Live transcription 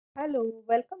Hello,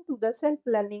 welcome to the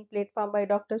self-learning platform by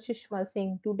Dr. Sushma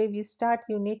Singh. Today we start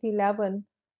Unit 11,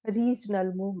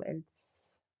 Regional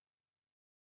Movements.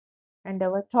 And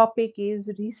our topic is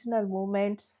Regional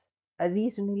Movements,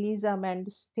 Regionalism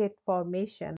and State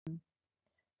Formation,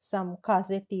 some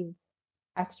causative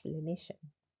explanation.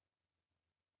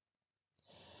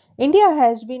 India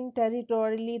has been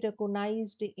territorially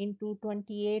recognized into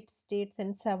 28 states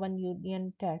and 7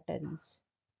 union territories.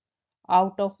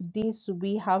 Out of this,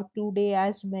 we have today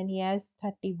as many as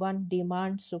 31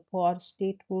 demands for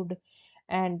statehood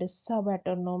and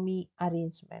sub-autonomy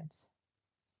arrangements.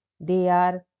 They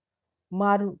are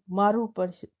Maru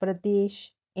Pradesh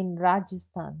in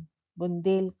Rajasthan,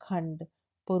 Bundelkhand,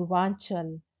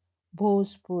 Purvanchal,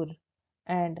 Bhojpur,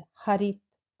 and Harit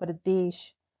Pradesh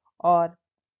or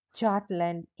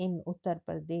Jharkhand in Uttar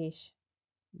Pradesh,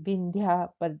 Vindhya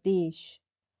Pradesh,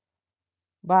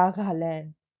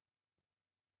 Baghaland,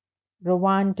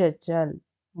 Rowanchal,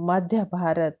 Madhya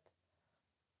Bharat,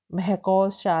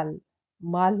 Mahakosal,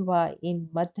 Malwa in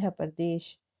Madhya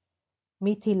Pradesh,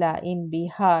 Mithila in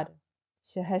Bihar,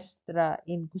 Sahastra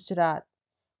in Gujarat,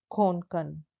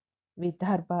 Konkan,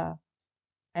 Vidarbha,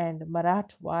 and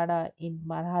Marathwada in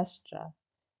Maharashtra,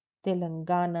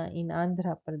 Telangana in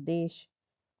Andhra Pradesh,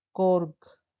 Korg,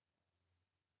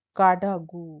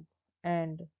 Kadagu,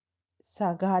 and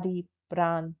Sagari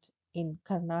Prant in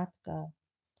Karnataka,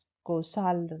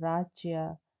 Kosal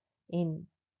Rajya in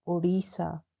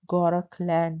Odisha,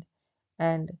 Gorakhland,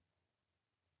 and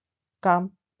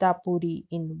Kamtapuri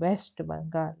in West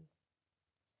Bengal.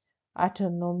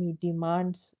 Autonomy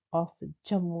demands of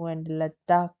Jammu and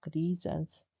Ladakh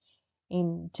regions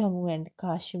in Jammu and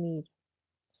Kashmir,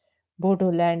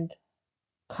 Bodoland,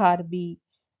 Karbi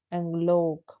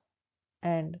Anglok,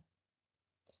 and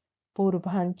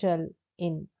Purvanchal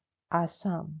in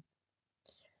Assam,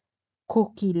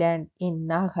 Kukiland in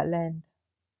Nagaland,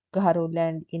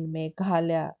 Garoland in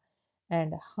Meghalaya,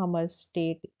 and Hamar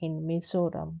State in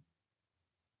Mizoram.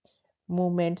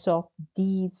 Movements of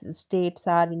these states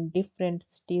are in different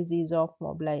stages of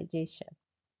mobilization.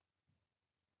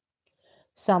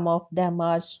 Some of them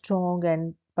are strong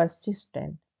and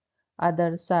persistent,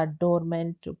 others are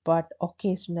dormant but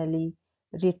occasionally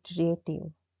reiterative.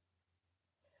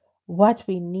 What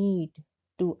we need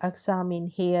to examine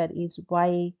here is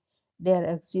why there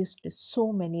exist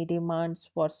so many demands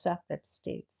for separate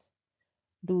states.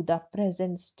 Do the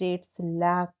present states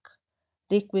lack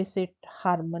requisite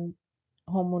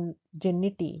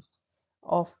homogeneity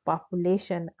of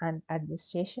population and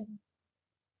administration?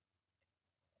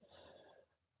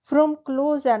 From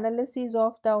close analysis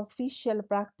of the official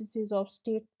practices of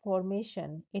state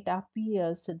formation, it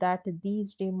appears that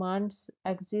these demands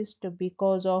exist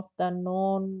because of the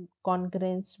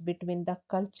non-congruence between the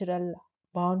cultural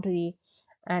boundary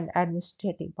and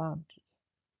administrative boundary.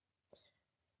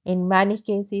 In many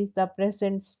cases, the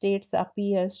present states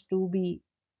appears to be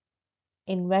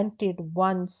invented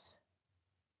once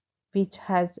which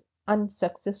has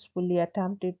unsuccessfully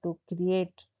attempted to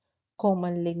create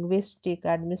common linguistic,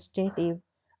 administrative,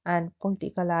 and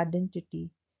political identity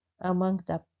among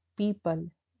the people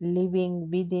living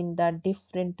within the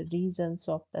different regions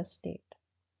of the state.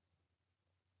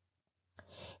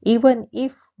 Even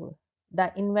if the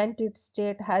invented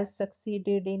state has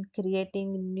succeeded in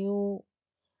creating new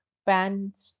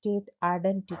pan-state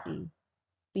identity,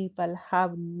 people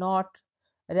have not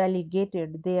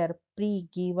relegated their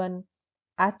pre-given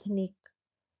ethnic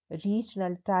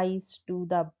regional ties to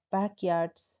the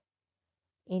backyards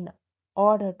in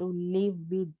order to live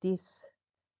with this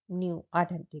new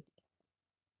identity.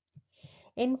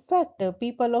 In fact,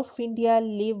 people of India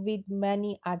live with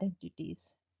many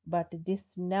identities, but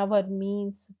this never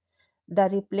means the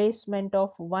replacement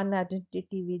of one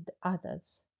identity with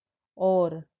others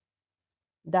or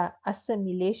the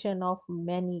assimilation of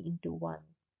many into one.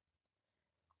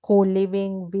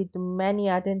 Co-living with many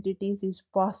identities is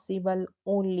possible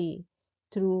only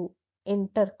through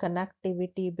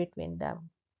interconnectivity between them.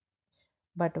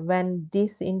 But when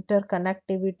this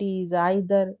interconnectivity is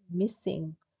either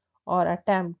missing or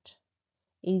attempt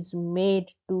is made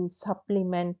to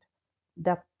supplement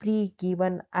the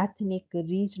pre-given ethnic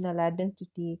regional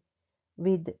identity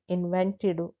with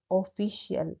invented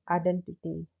official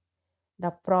identity, the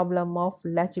problem of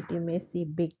legitimacy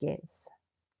begins.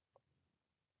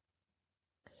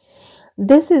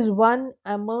 This is one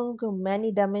among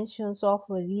many dimensions of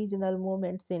regional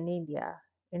movements in India.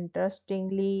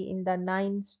 Interestingly, in the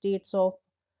 9 states of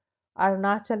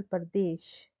Arunachal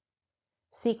Pradesh,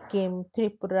 Sikkim,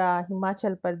 Tripura,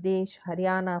 Himachal Pradesh,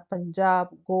 Haryana, Punjab,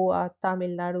 Goa,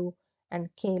 Tamil Nadu, and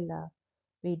Kerala,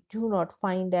 we do not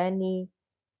find any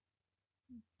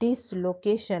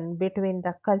dislocation between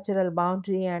the cultural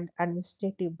boundary and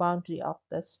administrative boundary of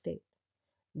the state.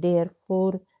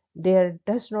 Therefore, there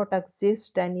does not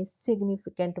exist any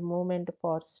significant movement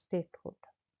for statehood.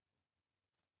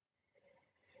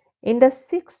 In the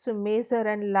six major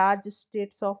and large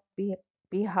states of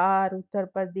Bihar,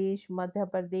 Uttar Pradesh, Madhya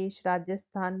Pradesh,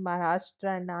 Rajasthan,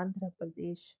 Maharashtra, and Andhra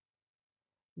Pradesh,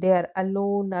 there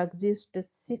alone exist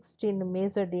 16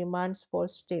 major demands for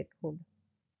statehood.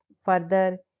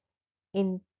 Further,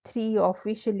 in three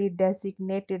officially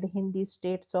designated Hindi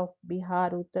states of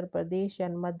Bihar, Uttar Pradesh,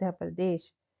 and Madhya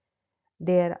Pradesh,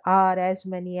 there are as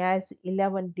many as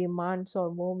 11 demands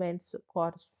or movements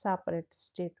for separate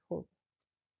statehood.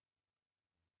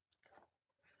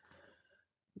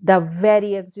 The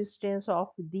very existence of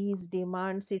these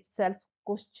demands itself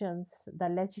questions the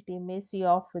legitimacy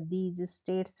of these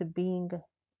states being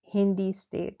Hindi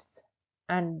states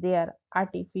and their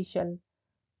artificial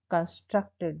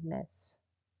constructedness.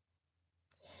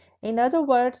 In other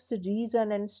words,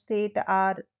 region and state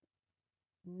are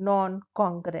non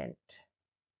congruent.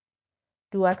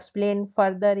 To explain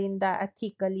further, in the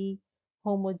ethically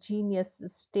homogeneous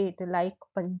state like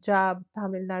Punjab,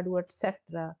 Tamil Nadu,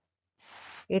 etc.,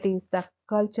 it is the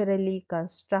culturally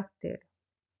constructed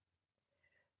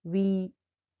we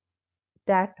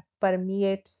that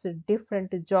permeates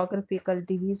different geographical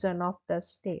division of the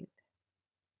state.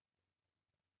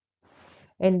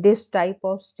 In this type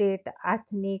of state,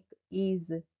 ethnic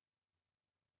is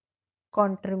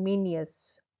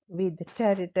conterminous with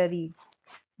territory.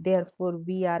 Therefore,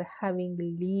 we are having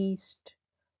least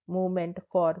movement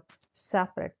for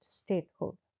separate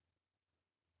statehood.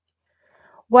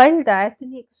 While the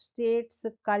ethnic states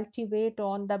cultivate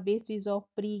on the basis of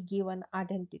pre-given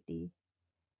identity,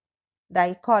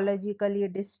 the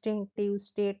ecologically distinctive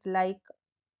state like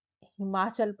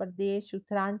Himachal Pradesh,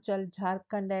 Uttaranchal,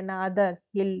 Jharkhand, and other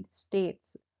hill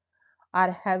states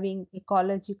are having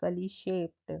ecologically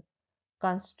shaped,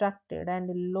 constructed, and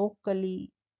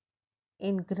locally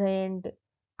ingrained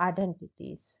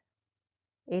identities.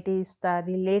 It is the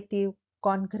relative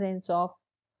congruence of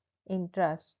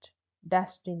interest,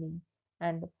 destiny,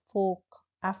 and folk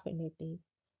affinity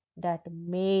that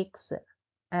makes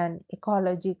an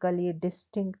ecologically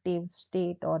distinctive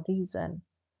state or region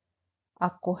a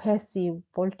cohesive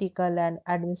political and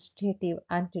administrative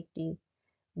entity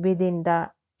within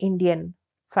the Indian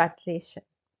Federation.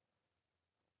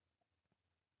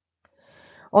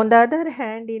 On the other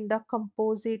hand, in the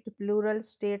composite plural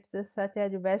states such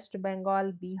as West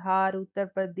Bengal, Bihar, Uttar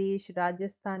Pradesh,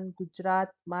 Rajasthan, Gujarat,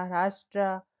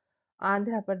 Maharashtra,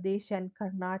 Andhra Pradesh, and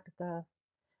Karnataka,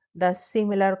 the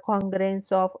similar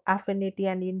congruence of affinity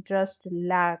and interest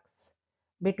lacks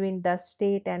between the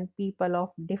state and people of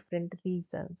different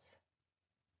regions.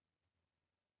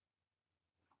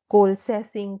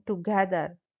 Coalescing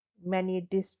together many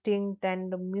distinct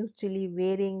and mutually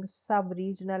varying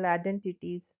sub-regional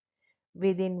identities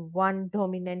within one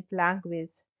dominant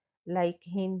language like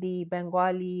Hindi,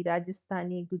 Bengali,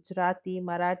 Rajasthani, Gujarati,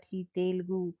 Marathi,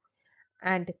 Telugu,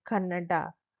 and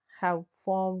Kannada have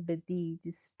formed these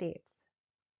states.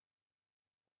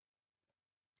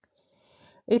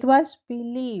 It was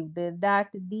believed that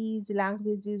these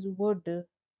languages would,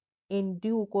 in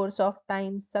due course of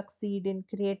time, succeed in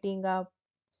creating a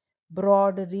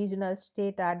broad regional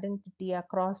state identity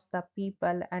across the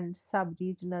people and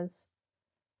sub-regions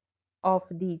of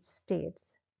these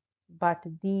states. But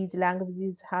these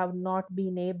languages have not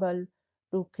been able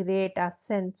to create a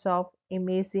sense of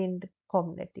imagined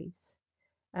communities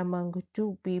among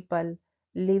two people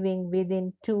living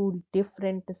within two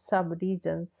different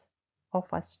sub-regions of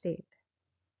a state.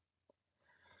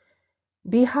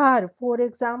 Bihar, for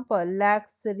example,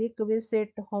 lacks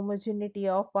requisite homogeneity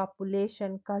of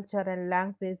population, culture and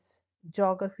language,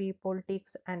 geography,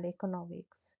 politics, and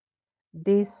economics.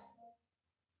 This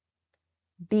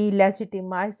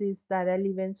delegitimizes the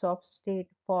relevance of state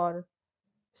for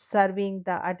serving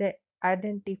the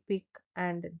identific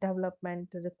and development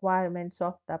requirements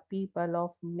of the people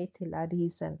of Mithila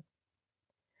region.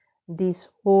 This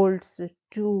holds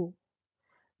true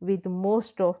with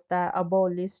most of the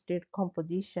above listed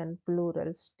composition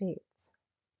plural states.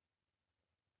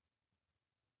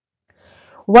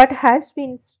 What has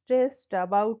been stressed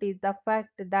about is the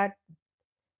fact that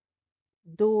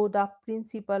though the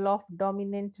principle of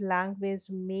dominant language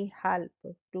may help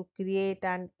to create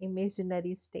an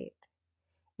imaginary state,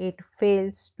 it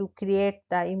fails to create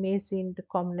the imagined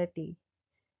community.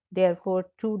 Therefore,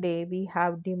 today we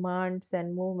have demands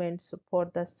and movements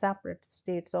for the separate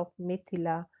states of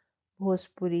Mithila,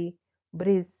 Bhojpuri,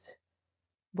 Brij,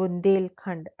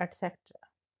 Bundelkhand, etc.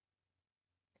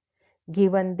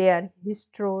 given their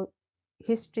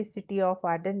historicity of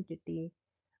identity,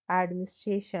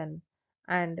 administration,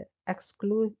 and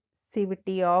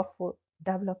exclusivity of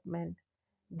development.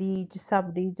 These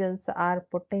subregions are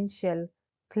potential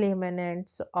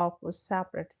claimants of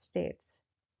separate states.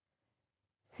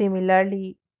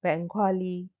 Similarly,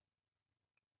 Bengali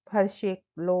Persian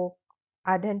folk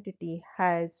identity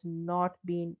has not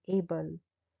been able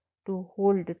to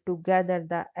hold together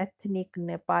the ethnic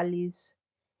Nepalis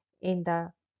in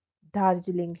the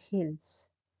Darjeeling Hills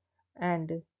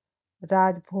and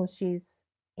Rajbosis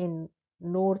in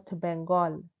North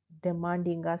Bengal,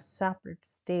 demanding a separate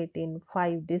state in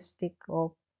 5 districts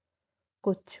of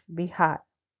Kuch Bihar,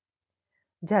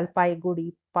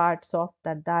 Jalpaiguri, parts of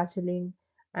the Darjeeling,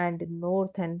 and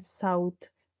North and South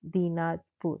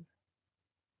Dinajpur.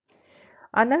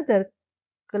 Another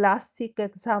classic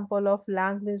example of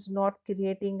language not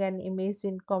creating an image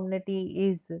in community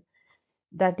is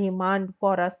the demand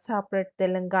for a separate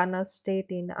Telangana state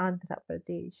in Andhra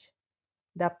Pradesh.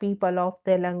 The people of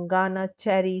Telangana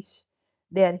cherish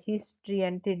their history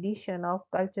and tradition of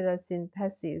cultural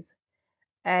synthesis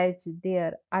as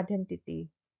their identity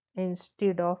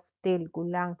instead of Telugu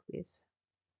language.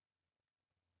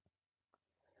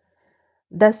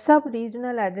 The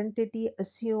sub-regional identity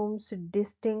assumes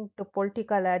distinct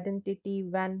political identity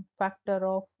when factor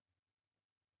of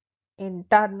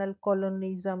internal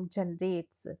colonialism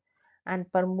generates and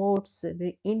promotes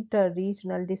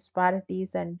inter-regional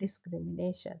disparities and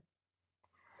discrimination.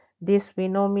 This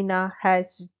phenomena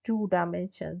has two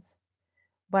dimensions.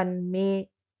 One,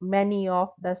 many of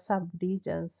the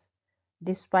sub-regions,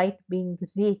 despite being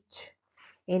rich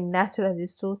in natural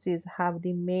resources, have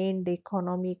remained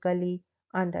economically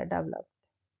underdeveloped,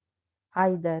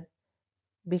 either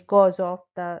because of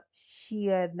the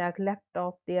sheer neglect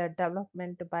of their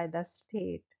development by the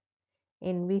state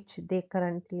in which they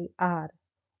currently are,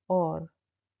 or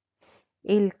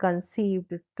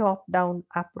ill-conceived top-down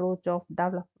approach of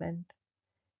development.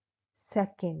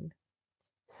 Second,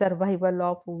 survival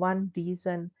of one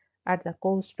region at the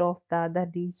cost of the other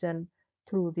region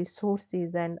through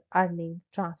resources and earning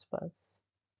transfers.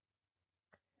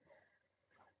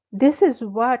 This is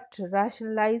what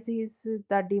rationalizes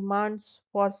the demands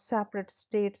for separate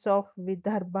states of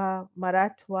Vidarbha,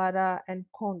 Marathwada, and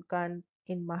Konkan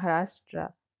in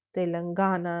Maharashtra,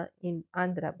 Telangana in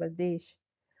Andhra Pradesh,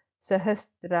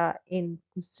 Sahastra in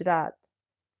Gujarat,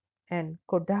 and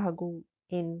Kodagu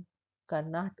in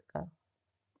Karnataka.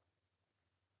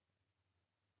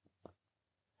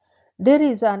 There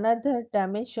is another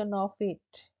dimension of it.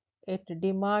 It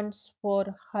demands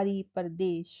for Hari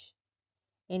Pradesh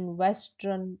in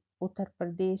western Uttar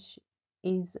Pradesh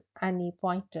is any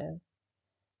pointer,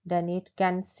 then it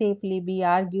can safely be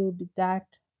argued that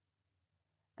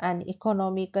an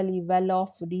economically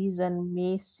well-off region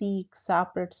may seek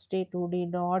separate statehood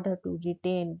in order to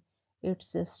retain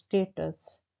its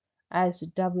status as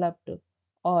developed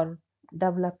or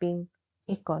developing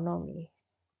economy.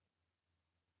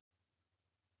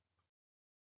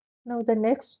 Now the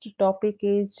next topic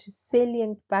is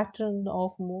salient pattern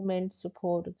of movements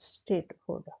for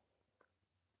statehood.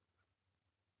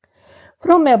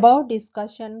 From above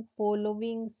discussion,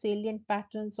 following salient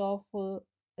patterns of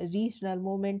regional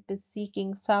movement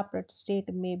seeking separate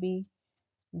state may be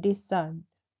discerned.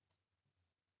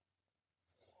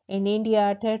 In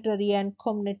India, territory and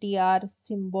community are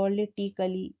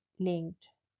symbolically linked.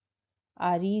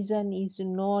 A region is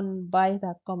known by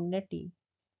the community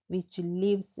which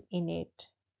lives in it,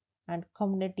 and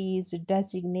community is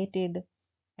designated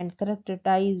and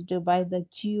characterized by the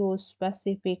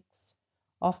geospecifics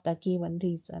of the given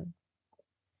region.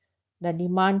 The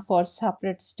demand for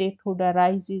separate statehood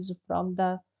arises from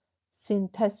the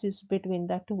synthesis between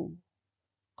the two,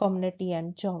 community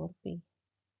and geography.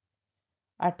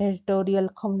 A territorial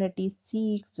community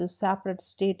seeks a separate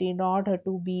state in order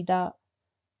to be the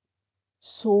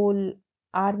sole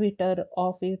arbiter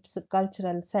of its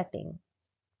cultural setting,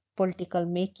 political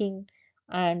making,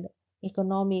 and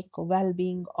economic well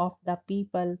being of the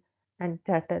people and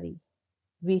territory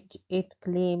which it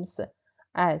claims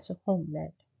as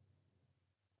homeland.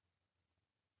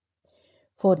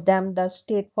 For them, the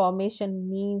state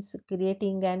formation means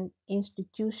creating an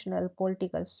institutional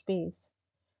political space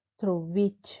through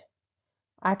which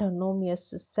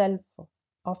autonomous self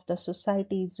of the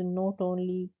society is not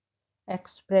only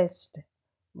expressed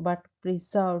but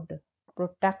preserved,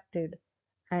 protected,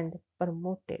 and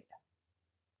promoted.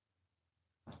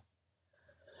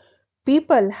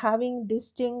 People having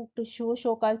distinct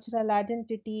socio-cultural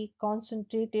identity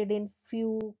concentrated in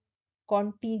few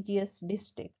contiguous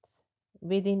districts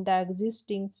within the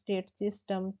existing state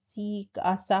system seek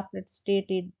a separate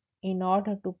state in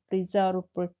order to preserve,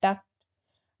 protect,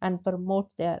 and promote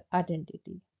their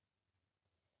identity.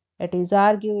 It is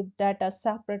argued that a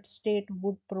separate state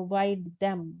would provide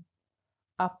them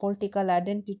a political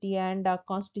identity and a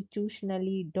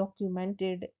constitutionally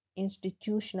documented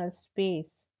institutional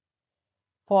space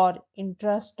for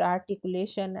interest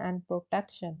articulation and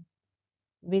protection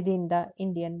within the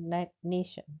Indian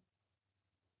nation.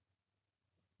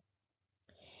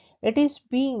 It is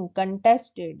being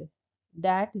contested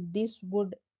that this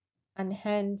would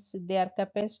enhance their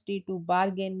capacity to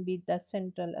bargain with the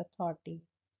central authority,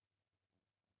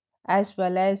 as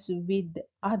well as with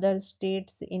other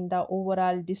states in the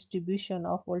overall distribution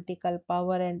of political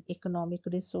power and economic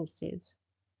resources.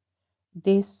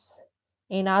 This,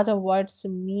 in other words,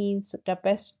 means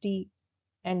capacity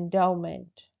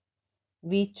endowment,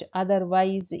 which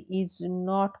otherwise is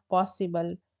not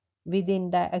possible within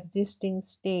the existing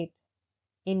state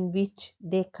in which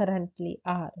they currently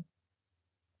are.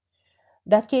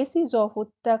 The cases of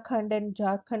Uttarakhand and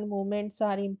Jharkhand movements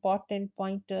are important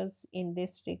pointers in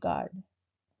this regard.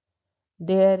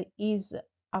 There is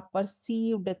a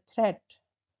perceived threat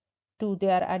to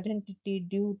their identity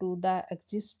due to the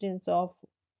existence of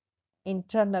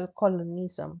internal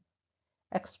colonialism,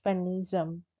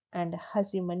 expansionism, and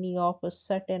hegemony of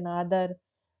certain other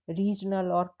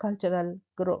regional or cultural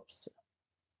groups.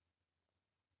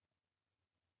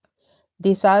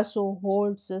 This also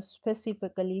holds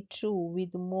specifically true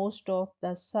with most of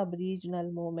the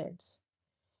sub-regional movements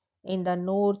in the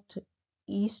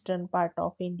northeastern part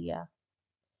of India.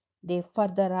 They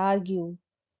further argue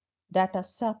that a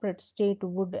separate state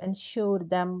would ensure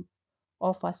them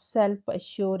of a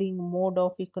self-assuring mode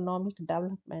of economic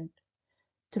development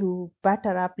through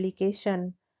better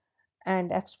application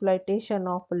and exploitation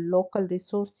of local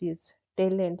resources,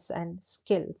 talents, and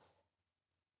skills.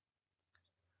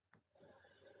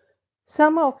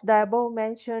 Some of the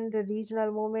above-mentioned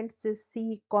regional movements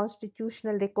seek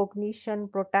constitutional recognition,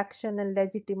 protection, and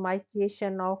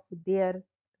legitimation of their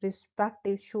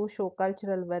respective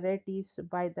socio-cultural varieties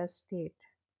by the state.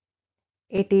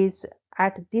 It is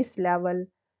at this level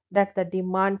that the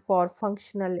demand for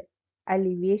functional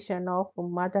elevation of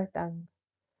mother tongue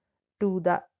to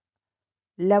the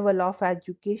level of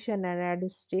education and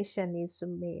administration is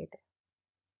made.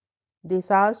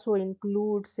 This also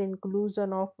includes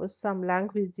inclusion of some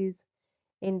languages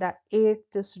in the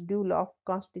 8th schedule of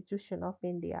Constitution of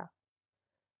India.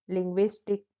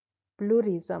 Linguistic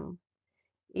pluralism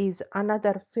is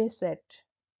another facet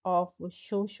of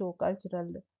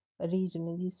socio-cultural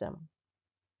regionalism.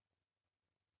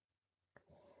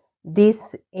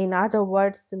 This, in other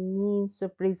words, means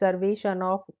preservation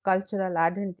of cultural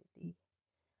identity.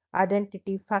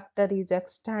 Identity factor is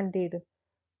extended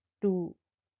to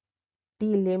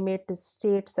delimit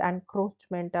states'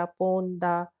 encroachment upon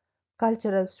the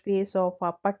cultural space of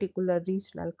a particular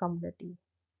regional community.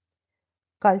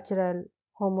 Cultural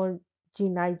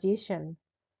homogenization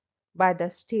by the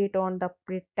state on the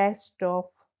pretext of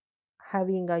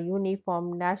having a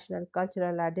uniform national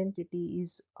cultural identity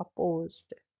is opposed.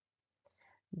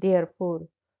 Therefore,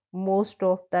 most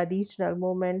of the regional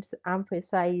movements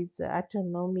emphasize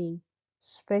autonomy,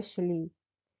 especially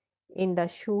in the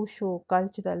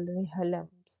socio-cultural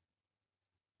realms,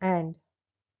 and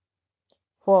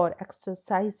for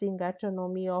exercising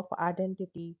autonomy of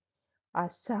identity, a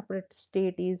separate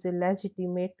state is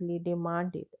legitimately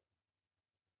demanded.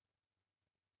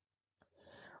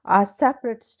 A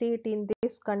separate state in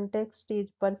this context is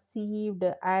perceived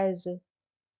as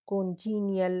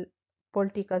congenial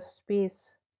political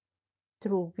space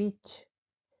through which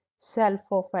self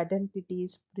of identity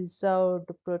is preserved,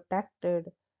 protected,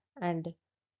 and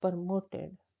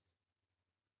promoted.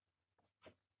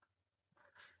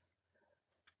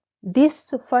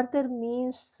 This further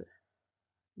means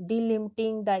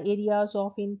delimiting the areas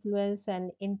of influence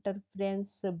and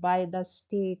interference by the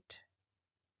state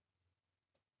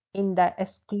in the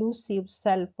exclusive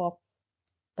self of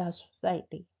the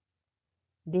society.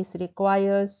 This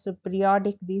requires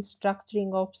periodic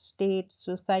restructuring of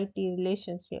state-society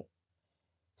relationship,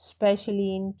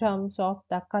 especially in terms of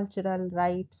the cultural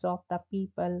rights of the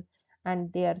people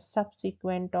and their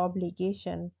subsequent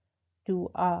obligation to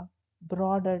a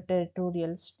broader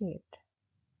territorial state.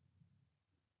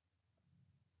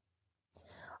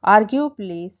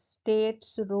 Arguably,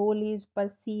 state's role is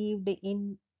perceived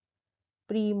in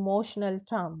pre-emotional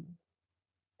terms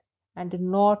and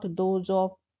not those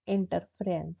of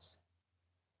interference,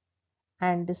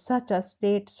 and such a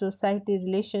state-society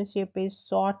relationship is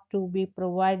sought to be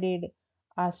provided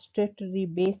a statutory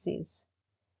basis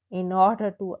in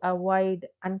order to avoid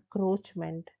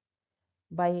encroachment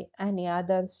by any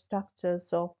other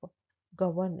structures of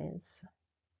governance.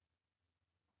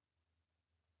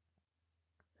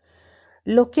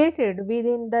 Located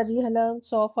within the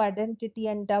realms of identity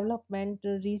and development,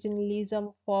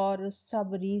 regionalism for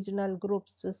sub-regional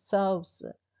groups serves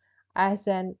as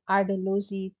an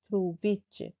ideology through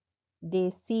which they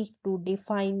seek to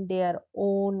define their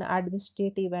own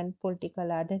administrative and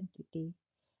political identity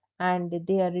and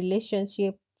their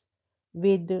relationship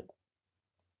with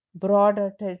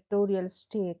broader territorial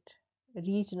state,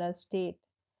 regional state,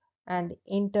 and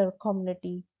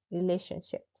inter-community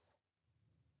relationships.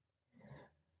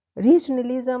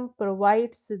 Regionalism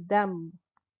provides them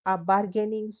a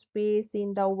bargaining space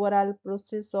in the overall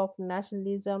process of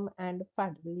nationalism and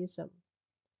federalism.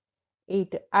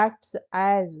 It acts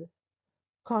as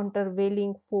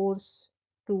countervailing force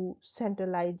to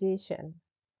centralization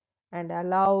and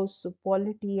allows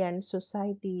polity and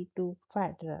society to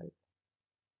federal.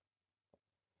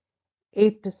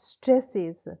 It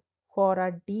stresses for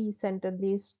a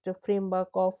decentralized framework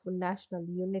of national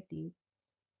unity,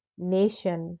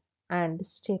 nation and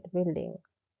state building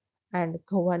and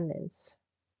governance.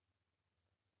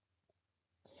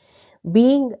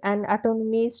 Being an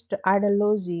autonomist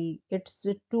ideology, its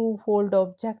twofold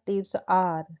objectives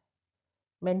are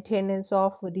maintenance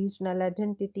of regional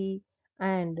identity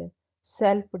and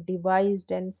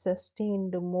self-devised and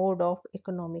sustained mode of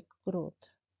economic growth.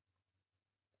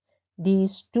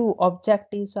 These two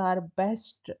objectives are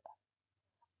best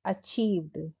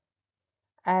achieved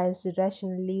as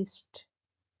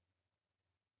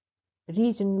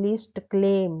regionalist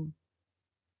claim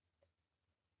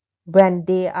when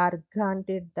they are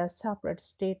granted the separate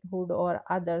statehood or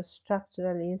other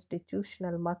structural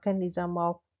institutional mechanism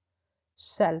of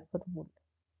self-rule.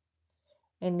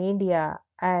 In India,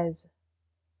 as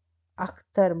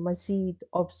Akhtar Mazid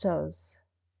observes,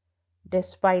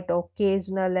 despite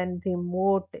occasional and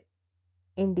remote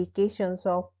indications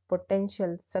of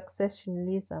potential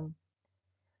successionism,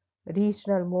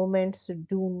 regional movements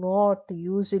do not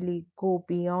usually go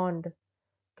beyond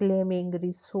claiming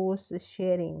resource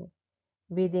sharing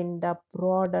within the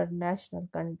broader national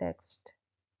context.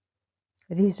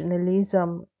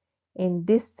 Regionalism, in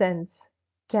this sense,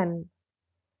 can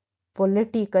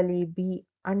politically be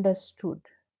understood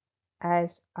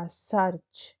as a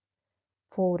search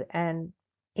for an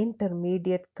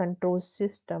intermediate control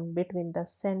system between the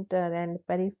center and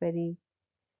periphery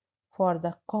for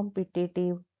the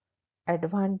competitive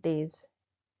advantage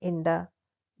in the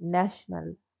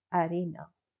national arena.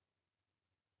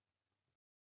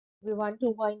 We want to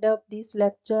wind up this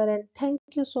lecture and thank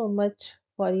you so much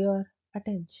for your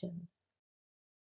attention.